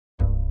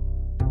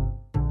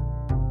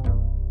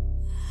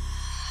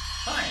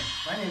Hi,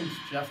 my name is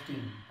Jeff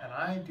Dean, and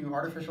I do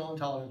artificial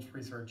intelligence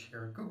research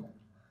here at Google.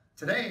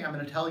 Today, I'm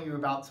going to tell you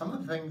about some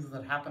of the things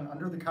that happen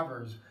under the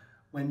covers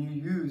when you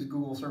use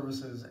Google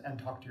services and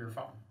talk to your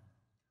phone.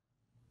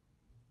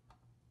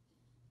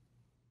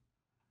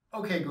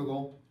 Okay,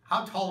 Google,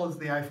 how tall is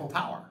the Eiffel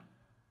Tower?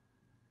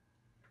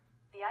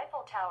 The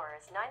Eiffel Tower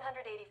is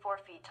 984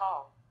 feet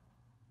tall.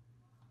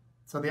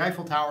 So the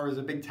Eiffel Tower is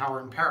a big tower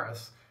in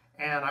Paris,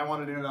 and I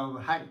wanted to know the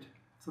height.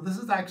 So this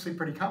is actually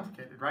pretty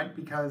complicated, right?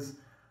 Because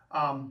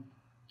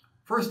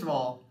first of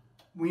all,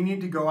 we need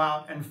to go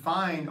out and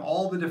find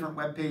all the different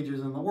web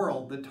pages in the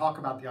world that talk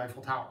about the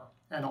Eiffel Tower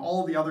and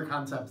all the other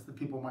concepts that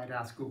people might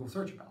ask Google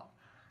search about.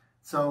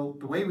 So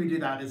the way we do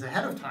that is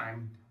ahead of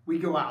time, we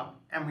go out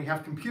and we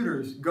have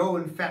computers go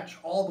and fetch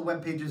all the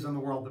web pages in the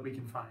world that we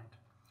can find.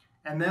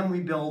 And then we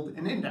build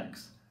an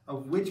index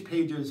of which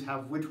pages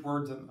have which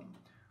words in them.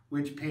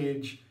 Which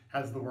page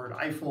has the word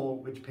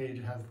Eiffel, which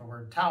page has the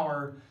word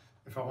tower.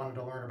 If I wanted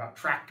to learn about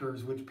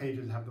tractors, which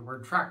pages have the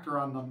word tractor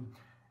on them,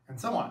 and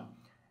so on.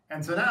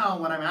 And so now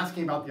when I'm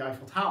asking about the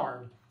Eiffel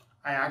Tower,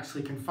 I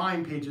actually can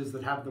find pages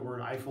that have the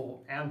word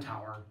Eiffel and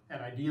tower,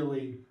 and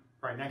ideally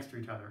right next to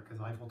each other, because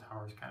Eiffel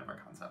Tower is kind of a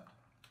concept.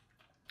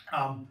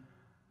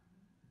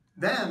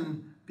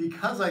 Then,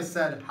 because I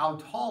said how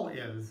tall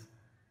is,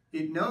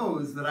 it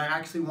knows that I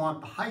actually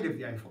want the height of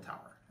the Eiffel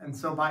Tower. And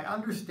so by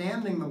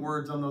understanding the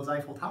words on those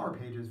Eiffel Tower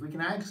pages, we can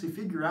actually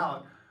figure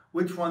out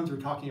which ones are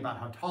talking about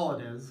how tall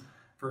it is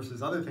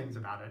versus other things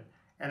about it,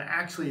 and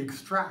actually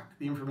extract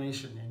the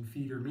information in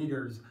feet or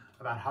meters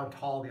about how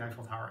tall the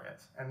Eiffel Tower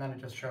is. And then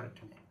it just showed it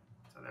to me.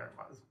 So there it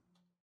was.